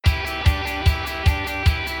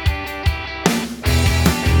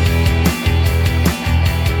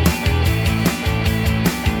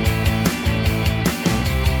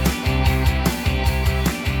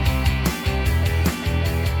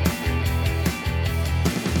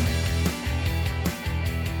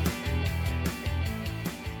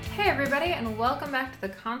everybody, and welcome back to the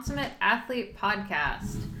Consummate Athlete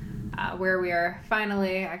Podcast, where we are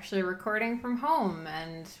finally actually recording from home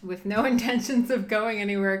and with no intentions of going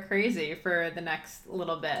anywhere crazy for the next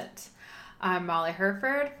little bit. I'm Molly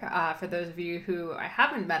Herford. For those of you who I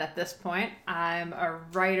haven't met at this point, I'm a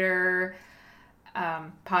writer,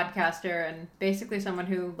 podcaster, and basically someone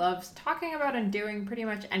who loves talking about and doing pretty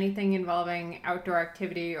much anything involving outdoor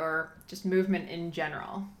activity or just movement in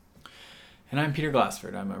general. And I'm Peter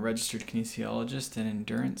Glassford. I'm a registered kinesiologist and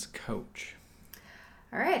endurance coach.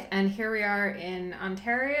 All right, and here we are in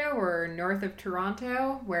Ontario. We're north of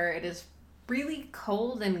Toronto, where it is really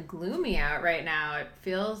cold and gloomy out right now. It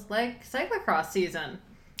feels like cyclocross season.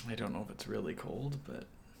 I don't know if it's really cold, but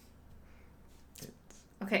it's...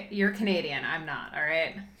 Okay, you're Canadian. I'm not, all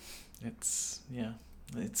right? It's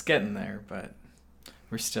getting there, but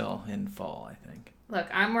we're still in fall, I think. Look,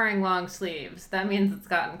 I'm wearing long sleeves. That means it's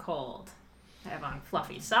gotten cold. I have on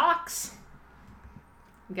fluffy socks.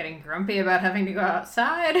 I'm getting grumpy about having to go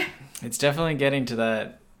outside. It's definitely getting to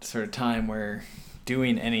that sort of time where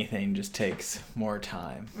doing anything just takes more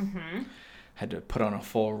time. Mm-hmm. Had to put on a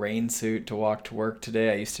full rain suit to walk to work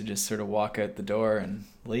today. I used to just sort of walk out the door and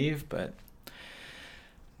leave, but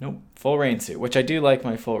nope, full rain suit, which I do like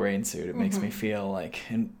my full rain suit. It makes me feel like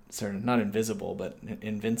sort of not invisible, but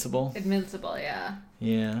invincible. Invincible, yeah.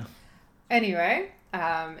 Yeah. Anyway,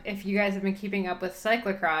 if you guys have been keeping up with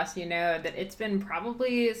cyclocross, you know that it's been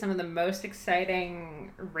probably some of the most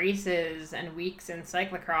exciting races and weeks in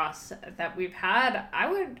cyclocross that we've had.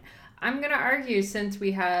 I'm going to argue since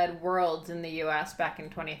we had Worlds in the US back in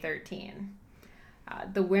 2013.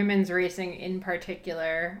 The women's racing in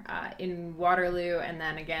particular, in Waterloo and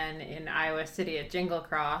then again in Iowa City at Jingle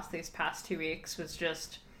Cross these past 2 weeks was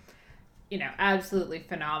just, absolutely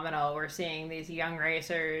phenomenal. We're seeing these young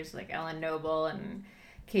racers like Ellen Noble and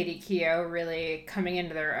Katie Keough really coming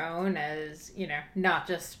into their own as, not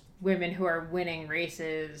just women who are winning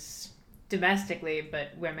races domestically,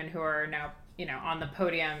 but women who are now, on the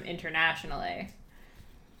podium internationally.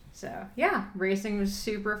 So, yeah, racing was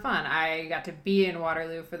super fun. I got to be in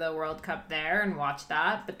Waterloo for the World Cup there and watch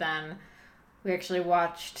that, but then we actually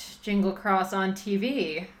watched Jingle Cross on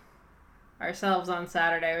TV ourselves on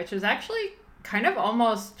Saturday, which was actually kind of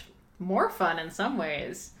almost more fun in some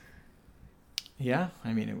ways. Yeah,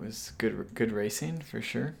 I mean, it was good racing for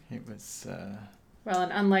sure. It was... Well,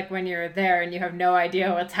 and unlike when you're there and you have no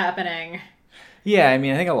idea what's happening. Yeah, I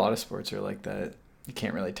mean, I think a lot of sports are like that. You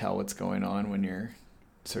can't really tell what's going on when you're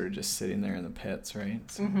sort of just sitting there in the pits, right?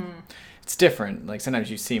 So It's different. Like sometimes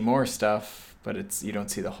you see more stuff, but you don't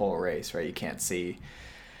see the whole race, right? You can't see...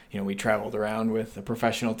 we traveled around with a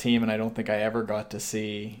professional team, and I don't think I ever got to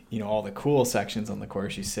see, all the cool sections on the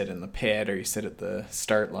course. You sit in the pit or you sit at the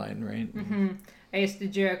start line, right? Mm-hmm. I used to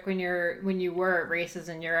joke when you were at races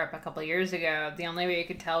in Europe a couple of years ago, the only way you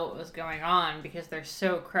could tell what was going on, because they're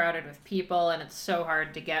so crowded with people and it's so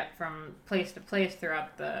hard to get from place to place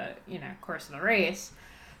throughout the, course of the race,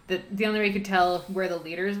 that the only way you could tell where the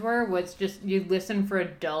leaders were was just you listen for a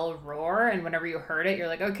dull roar, and whenever you heard it, you're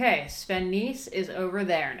like, okay, Sven Nys is over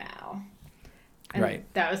there now. And right.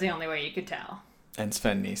 That was the only way you could tell. And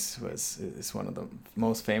Sven Nys is one of the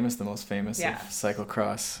most famous of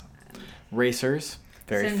cyclocross racers.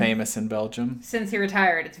 Very famous in Belgium. Since he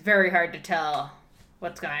retired, it's very hard to tell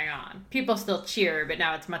what's going on. People still cheer, but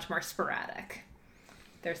now it's much more sporadic.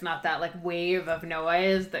 There's not that wave of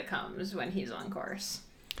noise that comes when he's on course.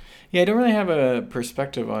 Yeah, I don't really have a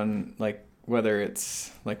perspective on whether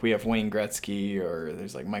it's we have Wayne Gretzky or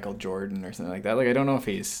there's Michael Jordan or something like that. I don't know if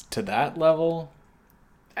he's to that level.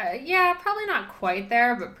 Yeah, probably not quite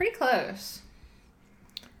there, but pretty close.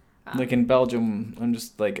 In Belgium, I'm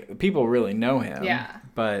just people really know him. Yeah.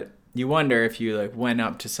 But you wonder if you went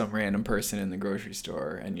up to some random person in the grocery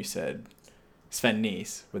store and you said Sven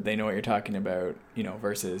Nys, would they know what you're talking about?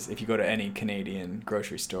 Versus if you go to any Canadian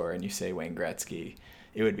grocery store and you say Wayne Gretzky,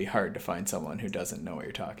 it would be hard to find someone who doesn't know what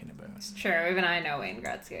you're talking about. It's true. Even I know Wayne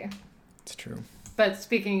Gretzky. It's true. But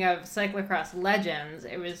speaking of cyclocross legends,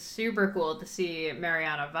 it was super cool to see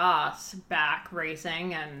Marianne Vos back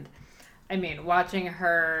racing. And, I mean, watching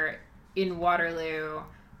her in Waterloo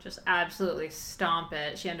just absolutely stomp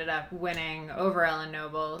it. She ended up winning over Ellen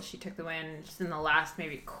Noble. She took the win just in the last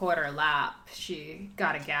maybe quarter lap. She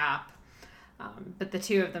got a gap. But the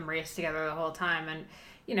two of them raced together the whole time. And,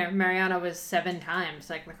 Mariana was 7-time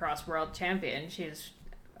cyclocross world champion. She's,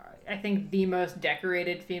 I think, the most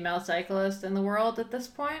decorated female cyclist in the world at this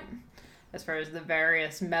point, as far as the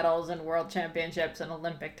various medals and world championships and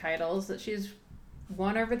Olympic titles that she's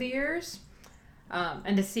won over the years.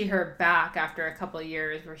 And to see her back after a couple of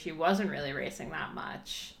years where she wasn't really racing that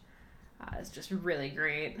much is just really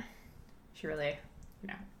great. She really,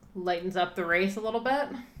 lightens up the race a little bit.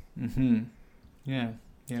 Yeah,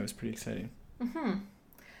 it was pretty exciting.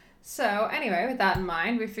 So anyway, with that in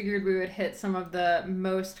mind, we figured we would hit some of the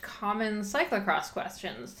most common cyclocross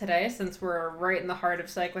questions today, since we're right in the heart of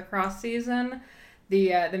cyclocross season.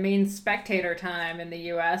 The main spectator time in the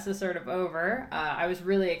U.S. is sort of over. I was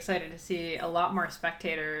really excited to see a lot more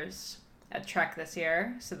spectators at Trek this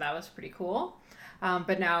year, so that was pretty cool.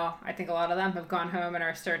 But now I think a lot of them have gone home and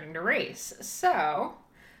are starting to race. So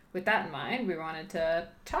with that in mind, we wanted to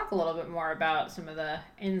talk a little bit more about some of the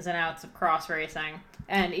ins and outs of cross racing.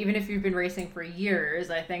 And even if you've been racing for years,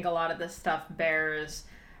 I think a lot of this stuff bears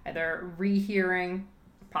either rehearing,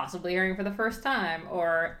 possibly hearing for the first time,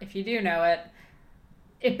 or if you do know it,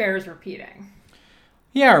 it bears repeating.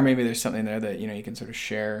 Yeah, or maybe there's something there that, you can sort of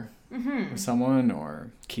share with someone,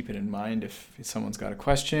 or keep it in mind if someone's got a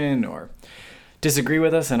question, or disagree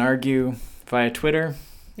with us and argue via Twitter.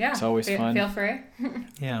 Yeah, it's always fun. Feel free.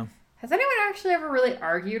 Yeah. Has anyone actually ever really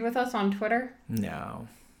argued with us on Twitter? No.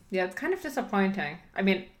 Yeah, it's kind of disappointing. I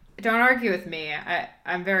mean, don't argue with me.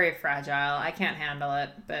 I'm very fragile. I can't handle it.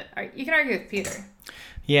 But you can argue with Peter.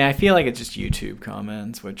 Yeah, I feel like it's just YouTube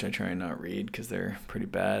comments, which I try and not read because they're pretty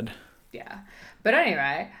bad. Yeah. But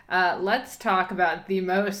anyway, let's talk about the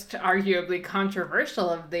most arguably controversial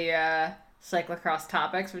of the cyclocross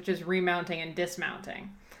topics, which is remounting and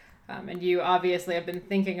dismounting. And you obviously have been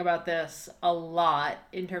thinking about this a lot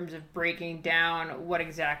in terms of breaking down what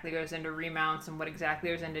exactly goes into remounts and what exactly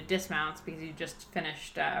goes into dismounts, because you just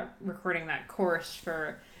finished recording that course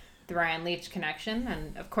for the Ryan Leach Connection.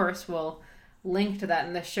 And of course, we'll link to that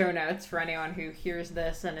in the show notes for anyone who hears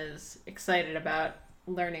this and is excited about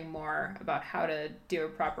learning more about how to do a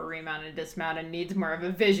proper remount and dismount and needs more of a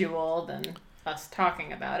visual than us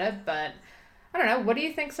talking about it. But I don't know, what do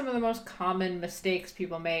you think some of the most common mistakes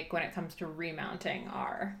people make when it comes to remounting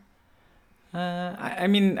are? I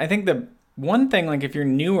mean, I think the one thing, like if you're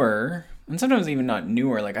newer, and sometimes even not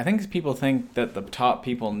newer, like I think people think that the top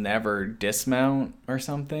people never dismount or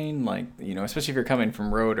something, like, especially if you're coming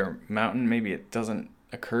from road or mountain, maybe it doesn't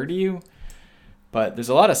occur to you. But there's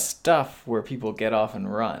a lot of stuff where people get off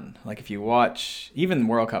and run. Like if you watch even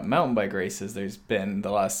World Cup mountain bike races, there's been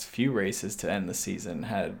the last few races to end the season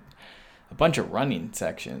had a bunch of running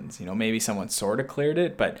sections. Maybe someone sort of cleared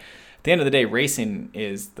it, but at the end of the day, racing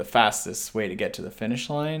is the fastest way to get to the finish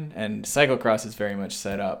line. And cyclocross is very much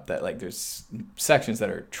set up that like there's sections that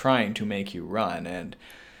are trying to make you run, and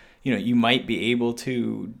you might be able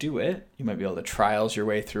to do it. You might be able to trials your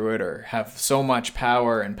way through it, or have so much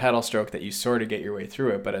power and pedal stroke that you sort of get your way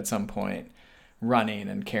through it. But at some point, running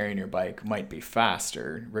and carrying your bike might be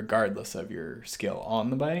faster, regardless of your skill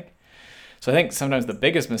on the bike. So I think sometimes the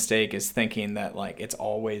biggest mistake is thinking that like it's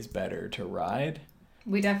always better to ride.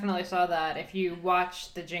 We definitely saw that. If you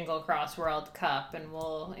watch the Jingle Cross World Cup, and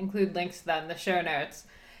we'll include links to that in the show notes,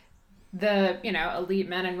 the, elite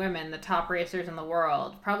men and women, the top racers in the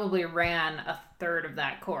world, probably ran a third of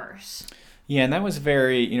that course. Yeah, and that was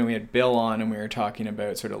very, we had Bill on and we were talking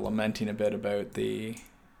about sort of lamenting a bit about the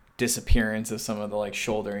disappearance of some of the like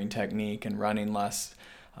shouldering technique and running less.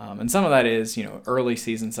 And some of that is, early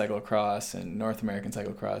season cyclocross and North American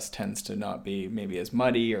cyclocross tends to not be maybe as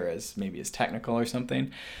muddy or as technical or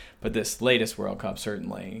something. But this latest World Cup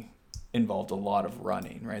certainly involved a lot of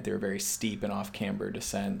running, right? They were very steep and off-camber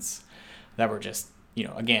descents that were just,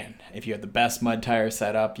 again, if you had the best mud tire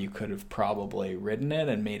set up, you could have probably ridden it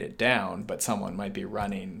and made it down, but someone might be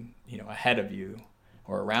running, ahead of you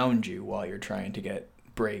or around you while you're trying to get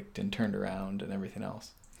braked and turned around and everything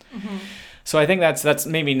else. Mm-hmm. So I think that's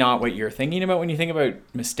maybe not what you're thinking about when you think about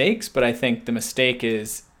mistakes, but I think the mistake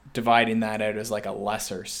is dividing that out as like a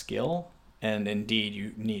lesser skill, and indeed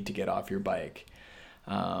you need to get off your bike.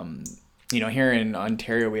 Here in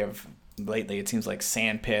Ontario we have lately it seems like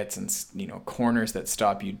sand pits and corners that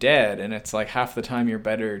stop you dead, and it's like half the time you're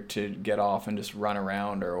better to get off and just run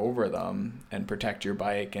around or over them and protect your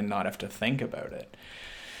bike and not have to think about it.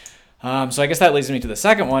 So I guess that leads me to the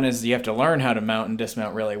second one, is you have to learn how to mount and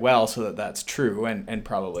dismount really well so that that's true, and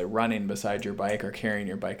probably running beside your bike or carrying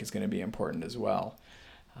your bike is going to be important as well.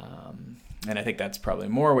 And I think that's probably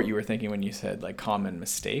more what you were thinking when you said like common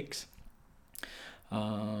mistakes.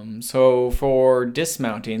 So for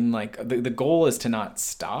dismounting, like the goal is to not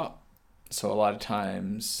stop. So a lot of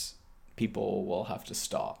times people will have to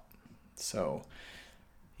stop. So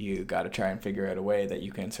you got to try and figure out a way that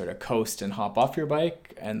you can sort of coast and hop off your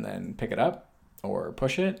bike and then pick it up or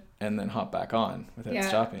push it and then hop back on without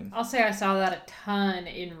stopping. I'll say I saw that a ton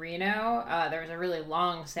in Reno. There was a really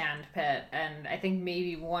long sand pit, and I think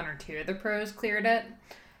maybe one or two of the pros cleared it.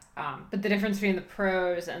 But the difference between the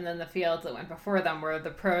pros and then the fields that went before them were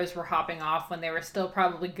the pros were hopping off when they were still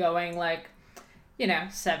probably going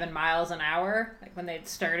 7 miles an hour. Like when they'd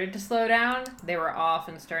started to slow down, they were off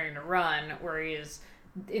and starting to run. Whereas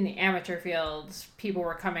in the amateur fields, people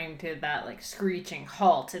were coming to that screeching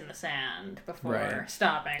halt in the sand before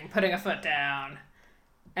stopping, putting a foot down,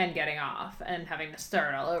 and getting off and having to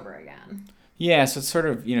start all over again. Yeah, so it's sort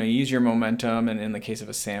of, you use your momentum, and in the case of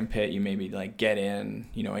a sand pit, you maybe get in,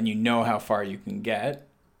 and how far you can get.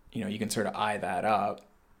 You can sort of eye that up,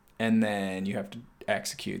 and then you have to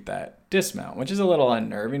execute that dismount, which is a little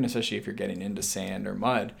unnerving, especially if you're getting into sand or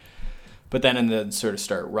mud. But then sort of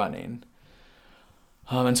start running.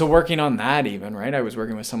 And so working on that even, right? I was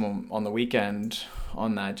working with someone on the weekend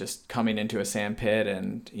on that, just coming into a sand pit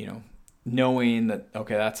and, knowing that,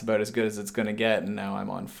 okay, that's about as good as it's going to get, and now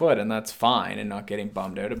I'm on foot, and that's fine, and not getting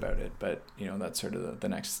bummed out about it. But, that's sort of the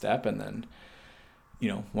next step. And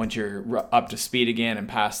then, once you're up to speed again and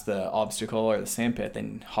past the obstacle or the sand pit,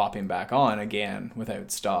 then hopping back on again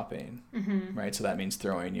without stopping, right? So that means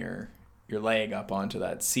throwing your leg up onto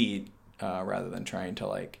that seat rather than trying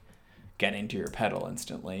to, get into your pedal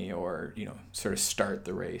instantly, or, sort of start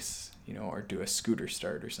the race, or do a scooter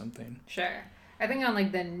start or something. Sure. I think on the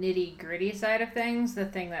nitty gritty side of things, the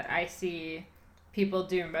thing that I see people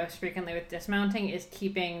do most frequently with dismounting is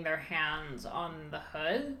keeping their hands on the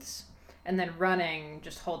hoods and then running,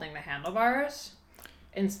 just holding the handlebars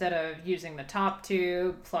instead of using the top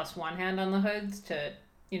tube plus one hand on the hoods to,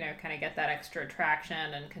 kind of get that extra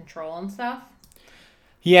traction and control and stuff.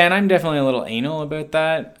 Yeah, and I'm definitely a little anal about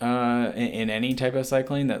that in any type of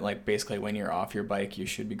cycling, that basically when you're off your bike, you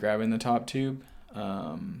should be grabbing the top tube.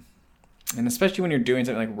 And especially when you're doing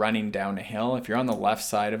something like running down a hill, if you're on the left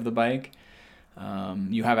side of the bike,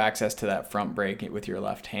 you have access to that front brake with your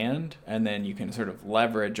left hand, and then you can sort of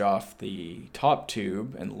leverage off the top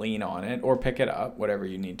tube and lean on it or pick it up, whatever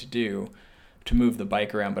you need to do to move the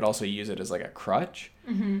bike around, but also use it as a crutch.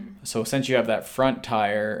 Mm-hmm. So since you have that front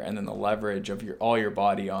tire and then the leverage of all your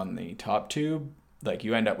body on the top tube,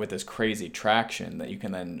 you end up with this crazy traction that you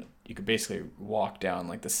could basically walk down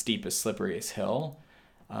the steepest, slipperiest hill.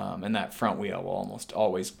 And that front wheel will almost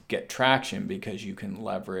always get traction because you can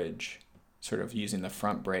leverage sort of using the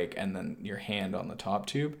front brake and then your hand on the top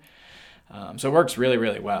tube. So it works really,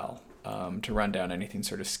 really well to run down anything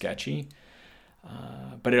sort of sketchy.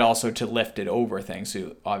 But it also to lift it over things.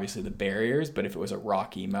 So obviously the barriers, but if it was a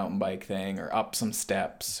rocky mountain bike thing or up some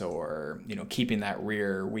steps or, keeping that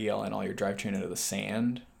rear wheel and all your drivetrain out of the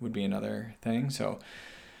sand would be another thing. So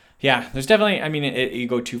yeah, there's definitely, you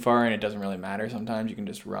go too far and it doesn't really matter sometimes. You can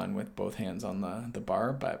just run with both hands on the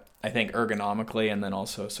bar. But I think ergonomically and then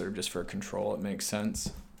also sort of just for control, it makes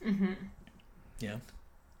sense. Mm-hmm. Yeah.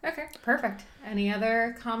 Okay, perfect. Any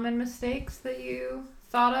other common mistakes that you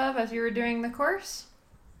thought of as you were doing the course?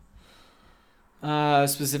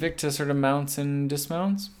 Specific to sort of mounts and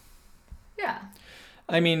dismounts? Yeah.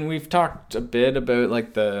 We've talked a bit about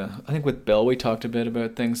I think with Bill, we talked a bit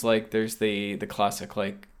about things there's the classic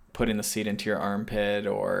putting the seat into your armpit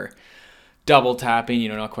or double tapping,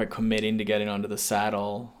 not quite committing to getting onto the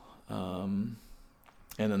saddle.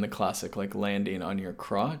 And then the classic landing on your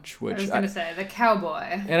crotch, which I was going to say, the cowboy.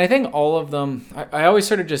 And I think all of them, I always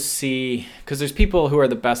sort of just see, because there's people who are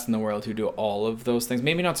the best in the world who do all of those things.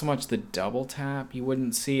 Maybe not so much the double tap, you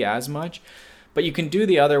wouldn't see as much, but you can do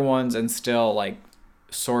the other ones and still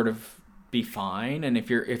sort of be fine. And if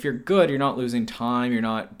you're good, you're not losing time, you're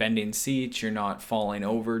not bending seats, you're not falling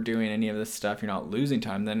over doing any of this stuff, you're not losing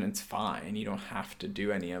time, then it's fine. You don't have to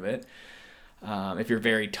do any of it. If you're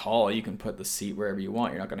very tall, you can put the seat wherever you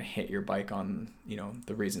want. You're not going to hit your bike on,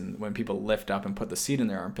 the reason when people lift up and put the seat in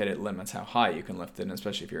their armpit, it limits how high you can lift it. And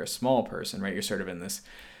especially if you're a small person, right? You're sort of in this,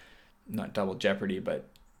 not double jeopardy, but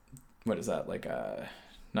what is that?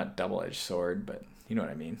 Not double-edged sword, but you know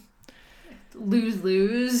what I mean?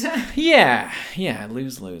 Lose. Yeah,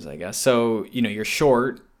 lose, I guess. So, you're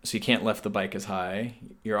short, so you can't lift the bike as high.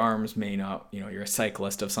 Your arms may not, you're a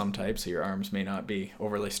cyclist of some type, so your arms may not be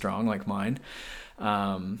overly strong like mine.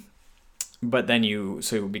 But then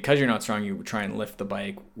so because you're not strong, you try and lift the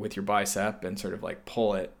bike with your bicep and sort of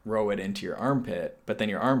pull it, row it into your armpit. But then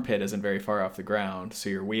your armpit isn't very far off the ground, so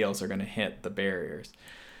your wheels are going to hit the barriers.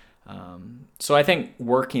 So I think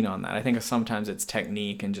working on that, I think sometimes it's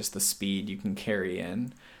technique and just the speed you can carry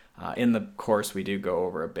in. In the course, we do go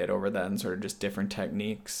over a bit over that and sort of just different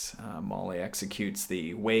techniques. Molly executes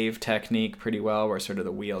the wave technique pretty well, where sort of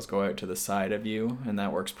the wheels go out to the side of you, and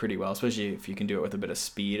that works pretty well, especially if you can do it with a bit of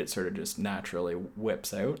speed. It sort of just naturally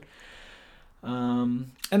whips out.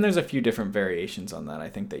 And there's a few different variations on that I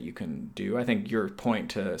think that you can do. I think your point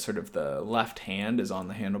to sort of the left hand is on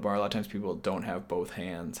the handlebar. A lot of times people don't have both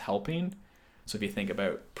hands helping. So if you think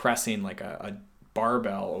about pressing like a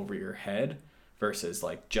barbell over your head versus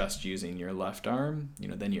like just using your left arm,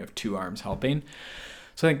 then you have two arms helping.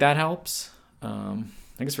 So I think that helps. I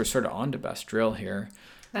guess we're sort of on to best drill here.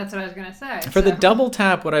 That's what I was going to say. For the double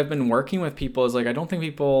tap, what I've been working with people is like, I don't think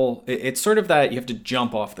people, it's sort of that you have to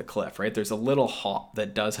jump off the cliff, right? There's a little hop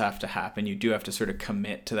that does have to happen. You do have to sort of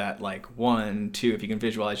commit to that, like 1, 2, if you can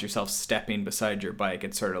visualize yourself stepping beside your bike,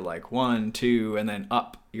 it's sort of like 1, 2, and then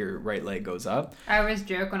up, your right leg goes up. I always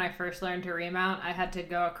joke when I first learned to remount, I had to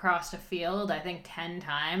go across a field, I think 10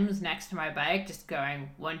 times next to my bike, just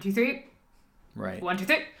going 1, 2, 3. Right. 1, 2,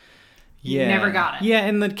 3. Yeah. Never got it. Yeah,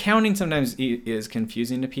 and the counting sometimes is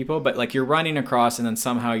confusing to people, but like you're running across and then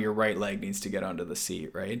somehow your right leg needs to get onto the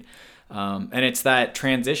seat, right? And it's that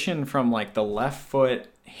transition from like the left foot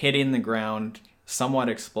hitting the ground somewhat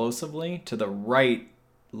explosively to the right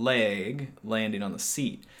leg landing on the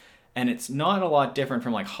seat. And it's not a lot different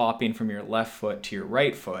from like hopping from your left foot to your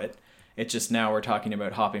right foot. It's just now we're talking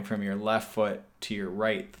about hopping from your left foot to your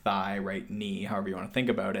right thigh, right knee, however you want to think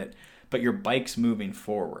about it. But your bike's moving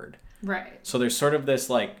forward. Right. So there's sort of this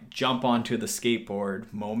like jump onto the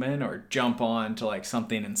skateboard moment or jump onto like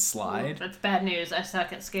something and slide. That's bad news. I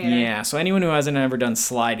suck at skating. Yeah. So anyone who hasn't ever done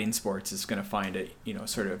sliding sports is going to find it,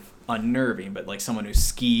 sort of unnerving, but like someone who's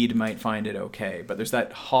skied might find it okay. But there's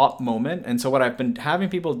that hop moment. And so what I've been having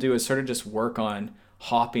people do is sort of just work on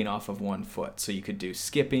hopping off of one foot. So you could do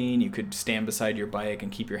skipping, you could stand beside your bike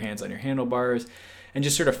and keep your hands on your handlebars. And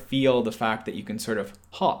just sort of feel the fact that you can sort of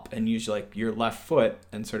hop and use like your left foot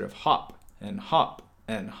and sort of hop and hop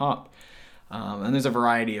and hop. And there's a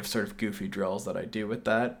variety of sort of goofy drills that I do with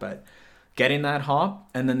that, but getting that hop.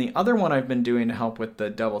 And then the other one I've been doing to help with the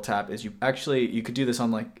double tap is you could do this on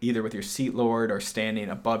like either with your seat lowered or standing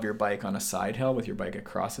above your bike on a side hill with your bike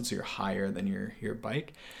across it. So you're higher than your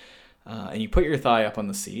bike. And you put your thigh up on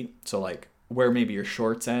the seat. So like where maybe your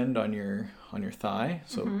shorts end on your thigh,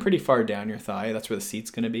 so pretty far down your thigh, that's where the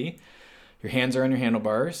seat's going to be. Your hands are on your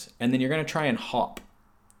handlebars, and then you're going to try and hop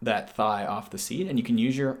that thigh off the seat, and you can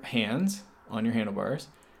use your hands on your handlebars,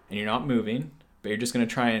 and you're not moving, but you're just going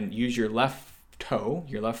to try and use your left toe,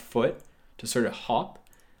 your left foot, to sort of hop,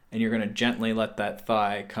 and you're going to gently let that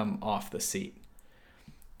thigh come off the seat.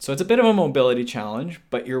 So it's a bit of a mobility challenge,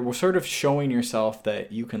 but you're sort of showing yourself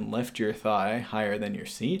that you can lift your thigh higher than your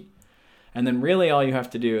seat. And then really all you have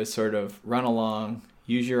to do is sort of run along,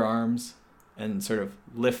 use your arms, and sort of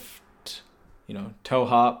lift, toe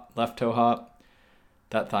hop, left toe hop,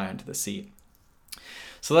 that thigh onto the seat.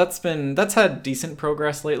 So that's had decent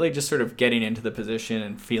progress lately, just sort of getting into the position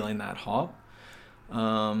and feeling that hop.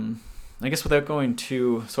 I guess without going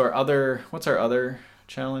too, so what's our other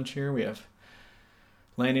challenge here? We have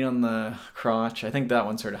landing on the crotch. I think that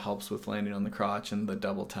one sort of helps with landing on the crotch and the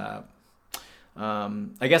double tap.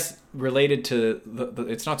 I guess related to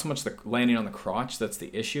it's not so much the landing on the crotch that's the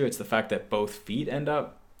issue. It's the fact that both feet end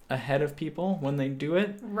up ahead of people when they do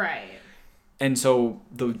it. Right. And so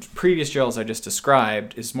the previous drills I just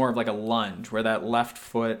described is more of like a lunge where that left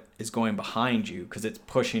foot is going behind you because it's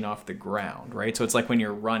pushing off the ground, right? So it's like when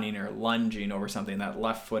you're running or lunging over something, that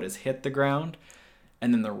left foot has hit the ground.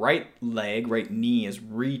 And then the right leg, right knee is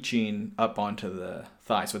reaching up onto the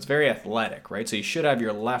thigh. So it's very athletic, right? So you should have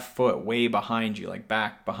your left foot way behind you, like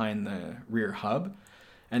back behind the rear hub.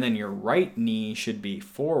 And then your right knee should be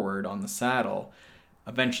forward on the saddle.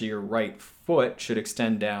 Eventually your right foot should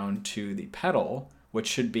extend down to the pedal, which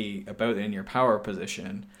should be about in your power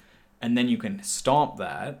position. And then you can stomp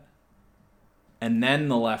that. And then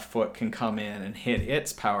the left foot can come in and hit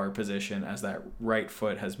its power position as that right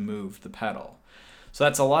foot has moved the pedal. So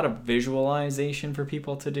that's a lot of visualization for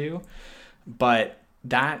people to do. But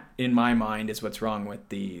that, in my mind, is what's wrong with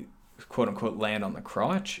the quote-unquote land on the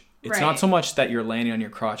crotch. It's not so much that you're landing on your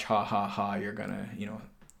crotch, ha, ha, ha, you're going to,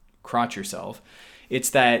 crotch yourself.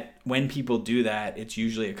 It's that when people do that, it's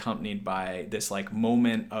usually accompanied by this, like,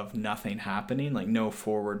 moment of nothing happening, like no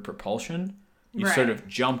forward propulsion. You've sort of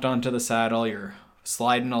jumped onto the saddle, you're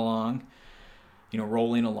sliding along,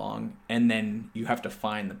 rolling along, and then you have to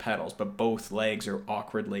find the pedals, but both legs are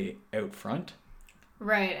awkwardly out front.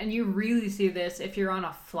 Right, and you really see this if you're on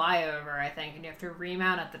a flyover, I think, and you have to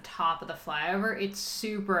remount at the top of the flyover. It's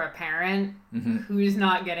super apparent who's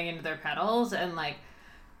not getting into their pedals, and, like,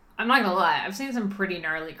 I'm not gonna lie, I've seen some pretty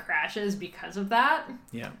gnarly crashes because of that.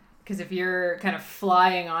 Yeah. Because if you're kind of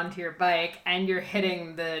flying onto your bike and you're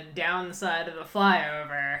hitting the downside of the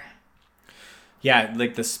flyover... Yeah,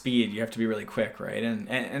 like the speed, you have to be really quick, right?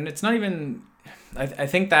 And it's not even, I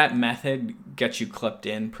think that method gets you clipped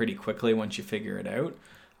in pretty quickly once you figure it out.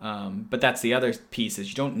 But that's the other piece, is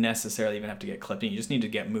you don't necessarily even have to get clipped in. You just need to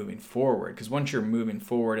get moving forward, because once you're moving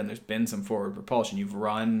forward and there's been some forward propulsion, you've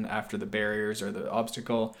run after the barriers or the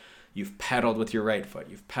obstacle, you've pedaled with your right foot,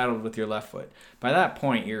 you've pedaled with your left foot. By that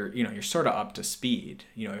point, you're sort of up to speed.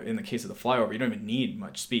 In the case of the flyover, you don't even need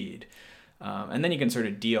much speed. And then you can sort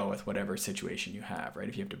of deal with whatever situation you have, right?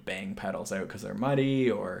 If you have to bang pedals out because they're muddy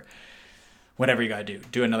or whatever you got to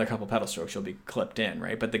do another couple pedal strokes, you'll be clipped in,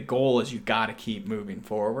 right? But the goal is you got to keep moving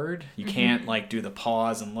forward. You can't like do the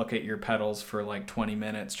pause and look at your pedals for like 20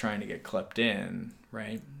 minutes trying to get clipped in,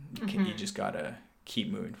 right? You just got to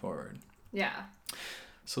keep moving forward. Yeah.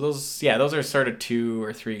 So those are sort of 2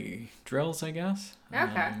 or 3 drills, I guess.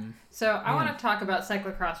 Okay. So I want to talk about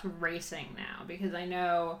cyclocross racing now, because I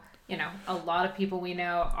know, a lot of people we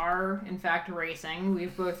know are, in fact, racing.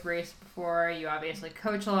 We've both raced before. You obviously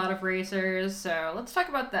coach a lot of racers. So let's talk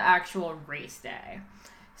about the actual race day.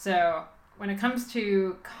 So when it comes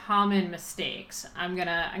to common mistakes, I'm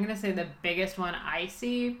gonna say the biggest one I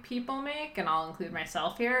see people make, and I'll include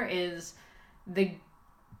myself here, is the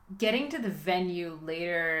getting to the venue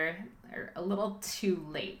later or a little too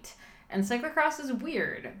late. And cyclocross is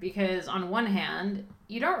weird because on one hand,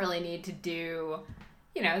 you don't really need to do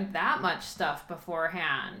that much stuff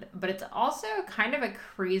beforehand, but it's also kind of a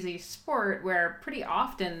crazy sport where pretty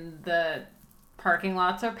often the parking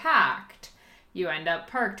lots are packed. You end up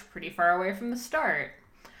parked pretty far away from the start.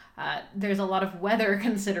 There's a lot of weather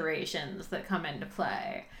considerations that come into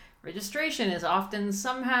play. Registration is often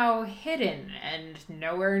somehow hidden and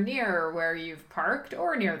nowhere near where you've parked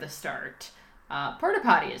or near the start. Porta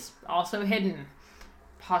potty is also hidden,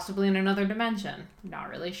 possibly in another dimension. Not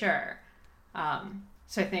really sure.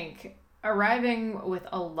 So I think arriving with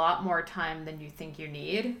a lot more time than you think you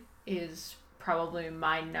need is probably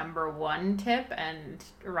my number one tip, and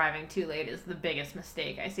arriving too late is the biggest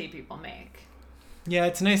mistake I see people make. Yeah,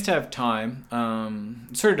 it's nice to have time.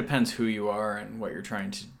 It sort of depends who you are and what you're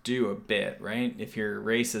trying to do a bit, right? If your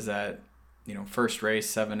race is at, first race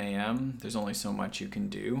 7 a.m., there's only so much you can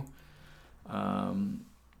do.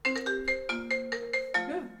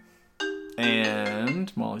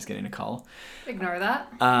 And Molly's getting a call. Ignore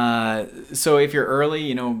that. So if you're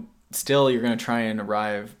early, still you're going to try and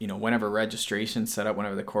arrive, whenever registration's set up,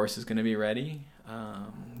 whenever the course is going to be ready. A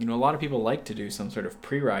lot of people like to do some sort of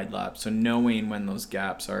pre-ride lap. So knowing when those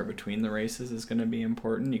gaps are between the races is going to be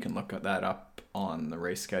important. You can look at that up on the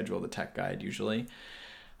race schedule, the tech guide usually.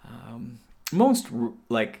 Most,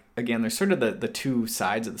 again, there's sort of the two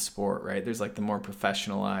sides of the sport, right? There's the more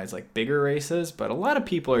professionalized, bigger races, but a lot of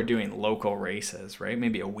people are doing local races, right?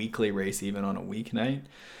 Maybe a weekly race even on a weeknight.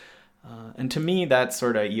 And to me, that's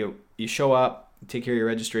sort of, you show up, take care of your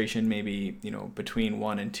registration, maybe, between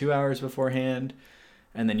 1 and 2 hours beforehand.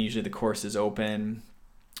 And then usually the course is open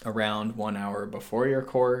around 1 hour before your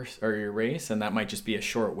course or your race, and that might just be a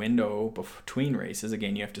short window between races.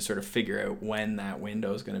 Again, you have to sort of figure out when that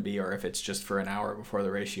window is going to be, or if it's just for an hour before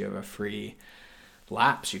the race you have a free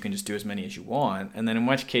laps, you can just do as many as you want. And then in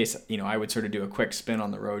which case, I would sort of do a quick spin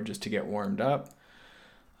on the road just to get warmed up,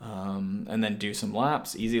 and then do some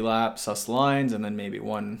laps, easy laps, suss lines, and then maybe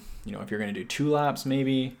one, if you're going to do 2 laps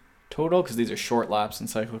maybe total, because these are short laps in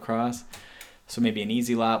cyclocross. So maybe an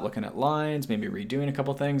easy lap looking at lines, maybe redoing a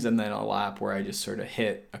couple things, and then a lap where I just sort of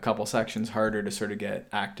hit a couple sections harder to sort of get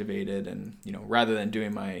activated. And, rather than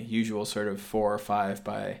doing my usual sort of 4 or 5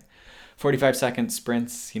 by 45 second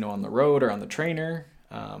sprints, on the road or on the trainer,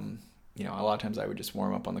 a lot of times I would just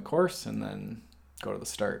warm up on the course and then go to the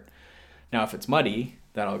start. Now, if it's muddy,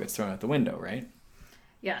 that all gets thrown out the window, right?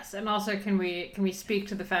 Yes, and also can we speak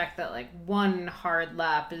to the fact that one hard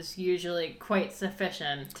lap is usually quite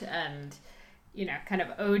sufficient, and kind of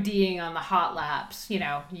ODing on the hot laps,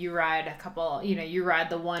 you ride a couple, you ride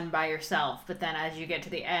the one by yourself, but then as you get to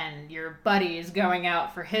the end, your buddy is going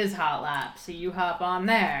out for his hot lap, so you hop on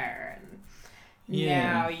there, and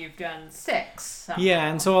now you've done 6. Somehow. Yeah,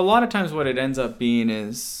 and so a lot of times what it ends up being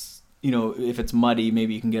is, if it's muddy,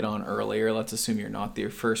 maybe you can get on earlier. Let's assume you're not your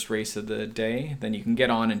first race of the day. Then you can get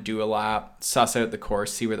on and do a lap, suss out the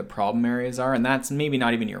course, see where the problem areas are, and that's maybe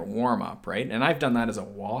not even your warm-up, right? And I've done that as a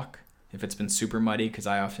walk. If it's been super muddy, because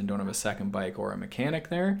I often don't have a second bike or a mechanic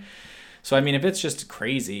there. So, if it's just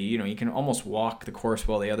crazy, you can almost walk the course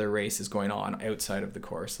while the other race is going on outside of the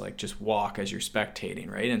course. Just walk as you're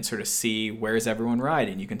spectating, right? And sort of see where's everyone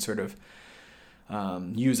riding. You can sort of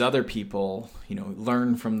use other people,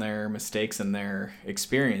 learn from their mistakes and their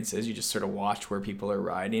experiences. You just sort of watch where people are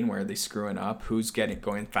riding, where are they screwing up, who's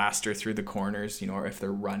going faster through the corners, or if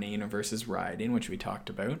they're running versus riding, which we talked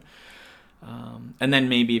about. And then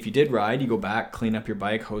maybe if you did ride, you go back, clean up your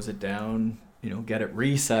bike, hose it down, get it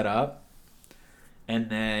reset up. And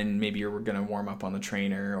then maybe you're going to warm up on the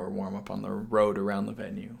trainer or warm up on the road around the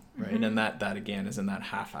venue, right? Mm-hmm. And that again is in that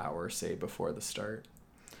half hour, say, before the start.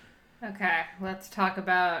 Okay, let's talk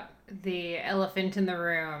about the elephant in the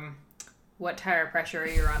room. What tire pressure are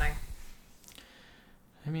you running?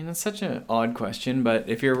 I mean, that's such an odd question, but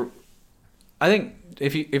if you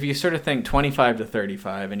sort of think 25 to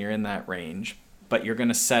 35 and you're in that range, but you're going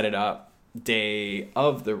to set it up day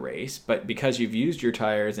of the race, but because you've used your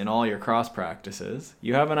tires in all your cross practices,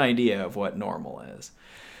 you have an idea of what normal is.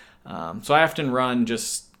 So I often run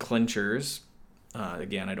just clinchers.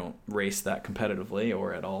 Again, I don't race that competitively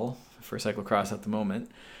or at all for cyclocross at the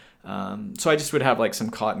moment. So I just would have like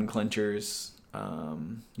some cotton clinchers,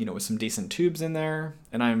 with some decent tubes in there,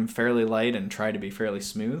 and I'm fairly light and try to be fairly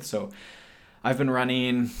smooth. So I've been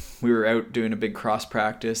running, we were out doing a big cross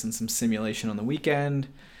practice and some simulation on the weekend,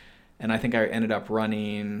 and I think I ended up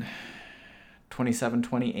running 27,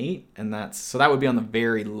 28, and that would be on the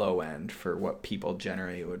very low end for what people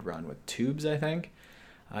generally would run with tubes, I think.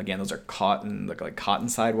 Again, those are cotton, like cotton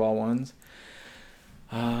sidewall ones.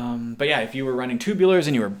 But yeah, if you were running tubulars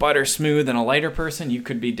and you were butter smooth and a lighter person, you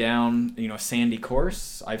could be down, a sandy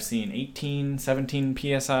course. I've seen 18, 17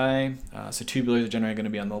 PSI. So tubulars are generally going to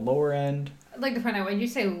be on the lower end. I'd like to find out, when you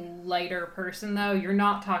say lighter person, though, you're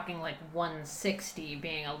not talking like 160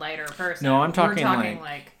 being a lighter person. No, I'm talking,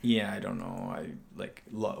 like yeah, I don't know. Like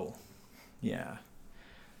low. Yeah.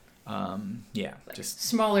 Like just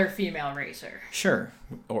smaller female racer. Sure,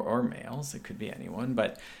 or males. It could be anyone.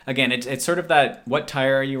 But again, it's sort of that, what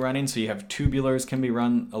tire are you running? So you have tubulars can be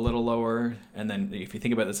run a little lower, and then if you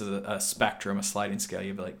think about this as a spectrum, a sliding scale, you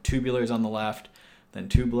have like tubulars on the left, then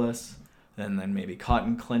tubeless, and then maybe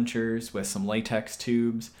cotton clinchers with some latex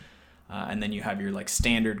tubes, and then you have your like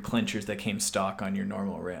standard clinchers that came stock on your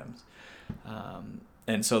normal rims.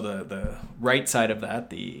 And so the right side of that,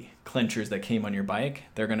 the clinchers that came on your bike,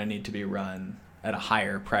 they're going to need to be run at a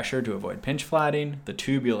higher pressure to avoid pinch flatting. The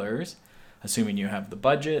tubulars, assuming you have the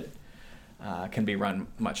budget, can be run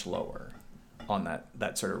much lower on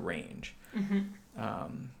that sort of range.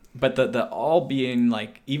 Mm-hmm. But the all being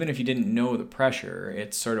like, even if you didn't know the pressure,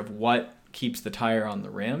 it's sort of what keeps the tire on the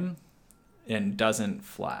rim and doesn't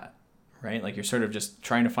flat. Right? Like you're sort of just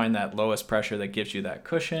trying to find that lowest pressure that gives you that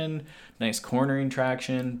cushion, nice cornering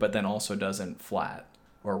traction, but then also doesn't flat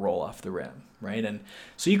or roll off the rim, right? And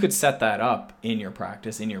so you could set that up in your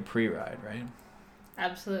practice, in your pre-ride, right?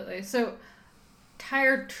 Absolutely. So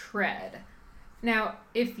tire tread. Now,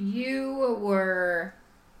 if you were,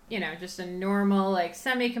 just a normal, like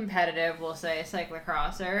semi-competitive, we'll say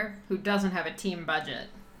cyclocrosser who doesn't have a team budget,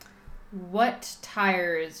 what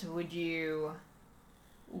tires would you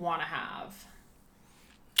want to have?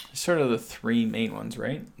 Sort of the three main ones,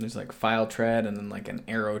 right? There's like file tread and then like an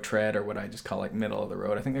arrow tread, or what I just call like middle of the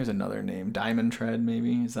road. I think there's another name, diamond tread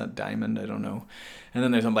maybe. Is that diamond? I don't know. And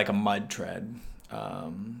then there's like a mud tread.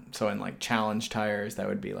 So in like challenge tires, that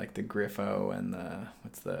would be like the Griffo and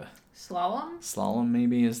the Slalom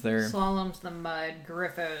maybe is there. Slalom's the mud.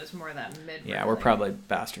 Griffo is more that mid. Yeah, we're probably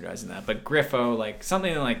bastardizing that. But Griffo, like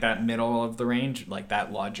something like that middle of the range, like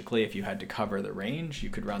that logically, if you had to cover the range, you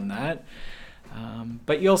could run that.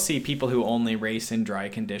 But you'll see people who only race in dry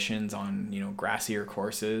conditions on, grassier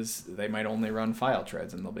courses, they might only run file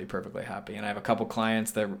treads and they'll be perfectly happy. And I have a couple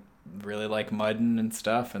clients that really like mudding and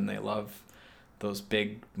stuff, and they love those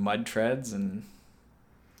big mud treads, and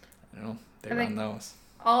they run those.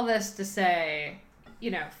 All this to say,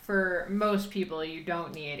 for most people, you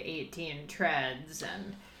don't need 18 treads.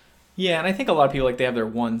 Yeah, and I think a lot of people, they have their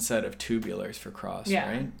one set of tubulars for cross, yeah.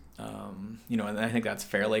 Right? And I think that's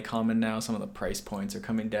fairly common now. Some of the price points are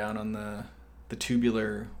coming down on the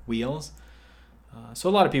tubular wheels. So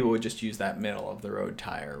a lot of people would just use that middle of the road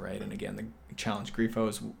tire, right? And again, the Challenge Grifo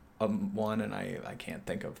is one, and I can't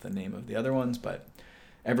think of the name of the other ones, but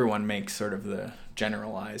everyone makes sort of the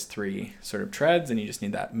generalized three sort of treads, and you just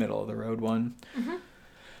need that middle of the road one.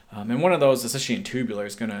 Mm-hmm. And one of those, especially in tubular,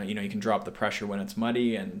 is gonna, you can drop the pressure when it's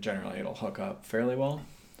muddy, and generally it'll hook up fairly well.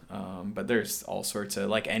 But there's all sorts of,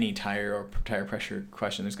 like any tire or tire pressure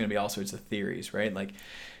question, there's going to be all sorts of theories, right? Like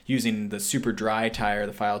using the super dry tire,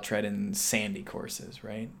 the file tread in sandy courses,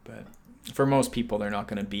 right? But for most people, they're not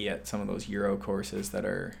going to be at some of those Euro courses that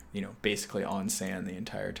are, basically on sand the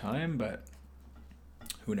entire time, but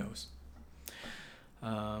who knows?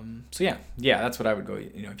 So yeah, that's what I would go.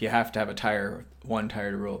 If you have to have one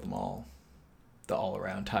tire to rule them all, the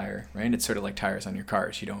all-around tire, right? It's sort of like tires on your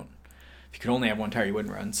cars. If you could only have one tire, you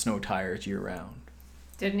wouldn't run snow tires year-round.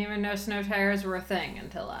 Didn't even know snow tires were a thing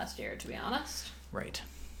until last year, to be honest. Right.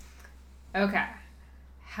 Okay.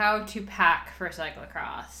 How to pack for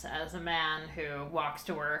cyclocross as a man who walks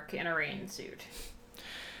to work in a rain suit.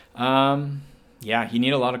 Yeah, you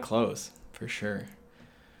need a lot of clothes for sure.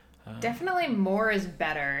 Definitely more is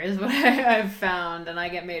better, is what I've found, and I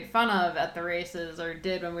get made fun of at the races, or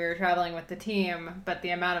did when we were traveling with the team. But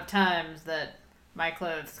the amount of times that my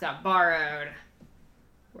clothes got borrowed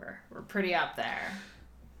were pretty up there.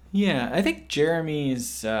 Yeah, I think Jeremy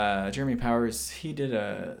Powers, he did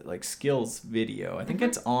a like skills video. I think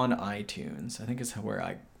it's on iTunes. I think it's where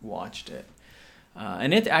I watched it.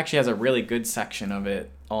 And it actually has a really good section of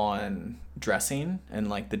it on dressing and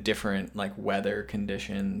like the different like weather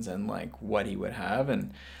conditions and like what he would have.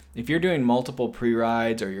 And if you're doing multiple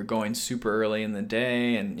pre-rides or you're going super early in the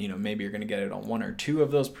day and maybe you're going to get it on one or two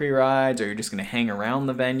of those pre-rides, or you're just going to hang around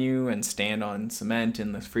the venue and stand on cement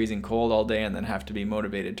in the freezing cold all day and then have to be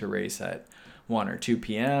motivated to race at 1 or 2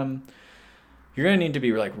 p.m., you're going to need to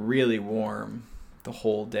be like really warm the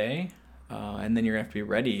whole day. And then you're going to have to be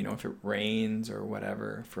ready, if it rains or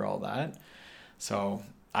whatever for all that. So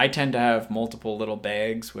I tend to have multiple little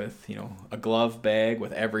bags with, a glove bag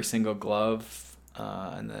with every single glove,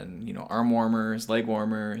 and then, arm warmers, leg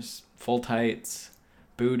warmers, full tights,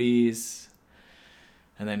 booties,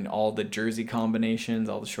 and then all the jersey combinations,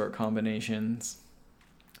 all the short combinations.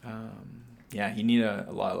 You need a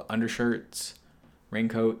lot of undershirts,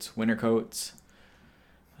 raincoats, winter coats.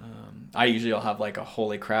 I usually will have like a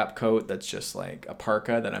holy crap coat that's just like a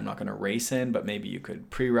parka that I'm not going to race in, but maybe you could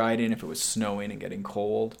pre-ride in if it was snowing and getting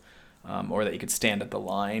cold, or that you could stand at the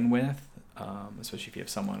line with, especially if you have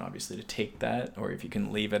someone obviously to take that, or if you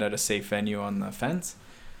can leave it at a safe venue on the fence.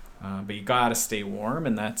 But you got to stay warm,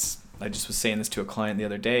 and I just was saying this to a client the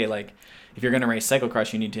other day, like if you're going to race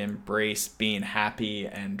cyclocross, you need to embrace being happy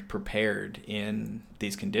and prepared in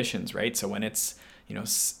these conditions, right? So when it's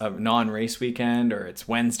a non-race weekend, or it's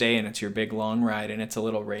Wednesday and it's your big long ride and it's a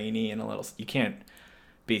little rainy and you can't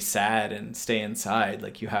be sad and stay inside.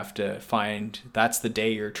 Like you have to that's the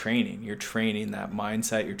day you're training that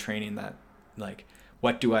mindset. You're training that, like,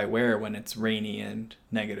 what do I wear when it's rainy and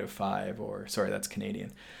 -5, or sorry, that's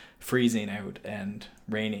Canadian, freezing out and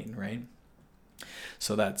raining, right?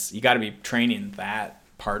 So you got to be training that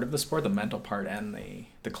part of the sport, the mental part and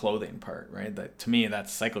the clothing part, right? That to me,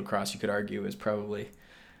 that's cyclocross, you could argue, is probably,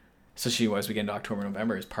 especially as we get into October,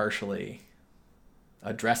 November, is partially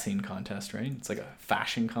a dressing contest, right? It's like a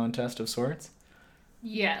fashion contest of sorts.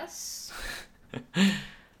 Yes.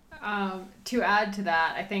 To add to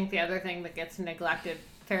that, I think the other thing that gets neglected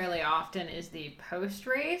fairly often is the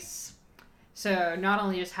post-race. So not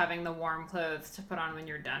only just having the warm clothes to put on when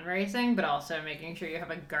you're done racing, but also making sure you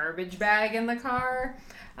have a garbage bag in the car,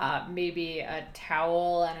 maybe a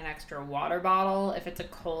towel and an extra water bottle. If it's a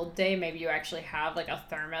cold day, maybe you actually have like a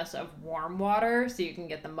thermos of warm water so you can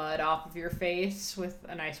get the mud off of your face with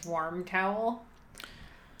a nice warm towel.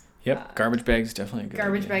 Yep, garbage bag's definitely a good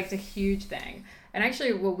Garbage idea. bag's a huge thing. And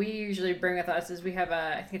actually what we usually bring with us is we have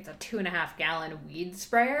I think it's a 2.5 gallon weed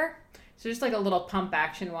sprayer. So just like a little pump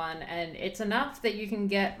action one, and it's enough that you can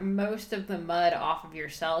get most of the mud off of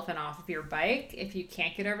yourself and off of your bike if you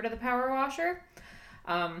can't get over to the power washer.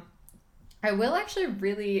 I will actually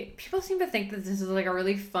people seem to think that this is like a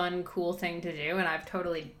really fun, cool thing to do, and I've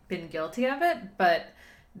totally been guilty of it, but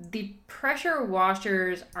the pressure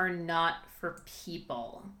washers are not for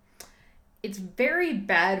people. It's very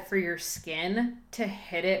bad for your skin to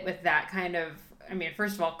hit it with that kind of,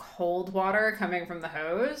 first of all, cold water coming from the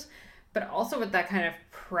hose, but also with that kind of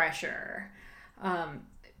pressure.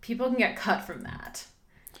 People can get cut from that.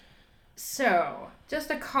 So,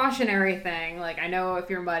 just a cautionary thing. Like, I know if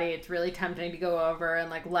you're muddy, it's really tempting to go over and,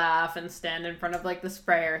 like, laugh and stand in front of, like, the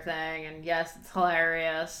sprayer thing. And yes, it's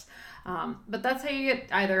hilarious. But that's how you get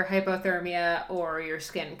either hypothermia or your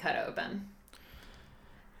skin cut open.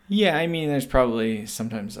 Yeah, there's probably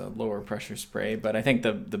sometimes a lower pressure spray, but I think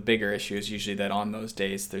the bigger issue is usually that on those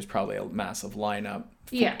days there's probably a massive lineup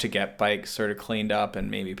to get bikes sort of cleaned up,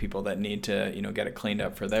 and maybe people that need to get it cleaned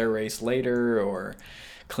up for their race later, or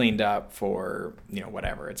cleaned up for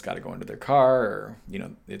whatever, it's got to go into their car, or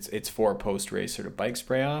it's for post race sort of bike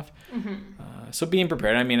spray off. So being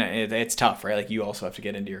prepared, it's tough, right? Like you also have to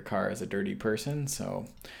get into your car as a dirty person, so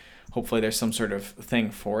hopefully there's some sort of thing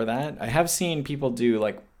for that. I have seen people do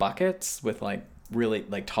like buckets with like really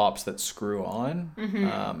like tops that screw on.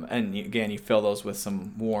 And again, you fill those with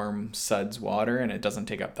some warm suds water, and it doesn't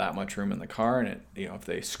take up that much room in the car. And if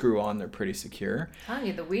they screw on, they're pretty secure. I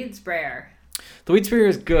need the weed sprayer. The weed sprayer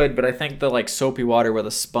is good, but I think the like soapy water with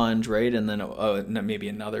a sponge, right? And then maybe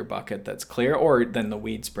another bucket that's clear, or then the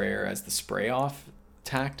weed sprayer as the spray off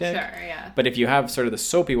tactic. Sure, yeah. But if you have sort of the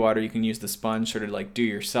soapy water, you can use the sponge, sort of like do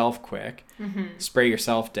yourself quick, spray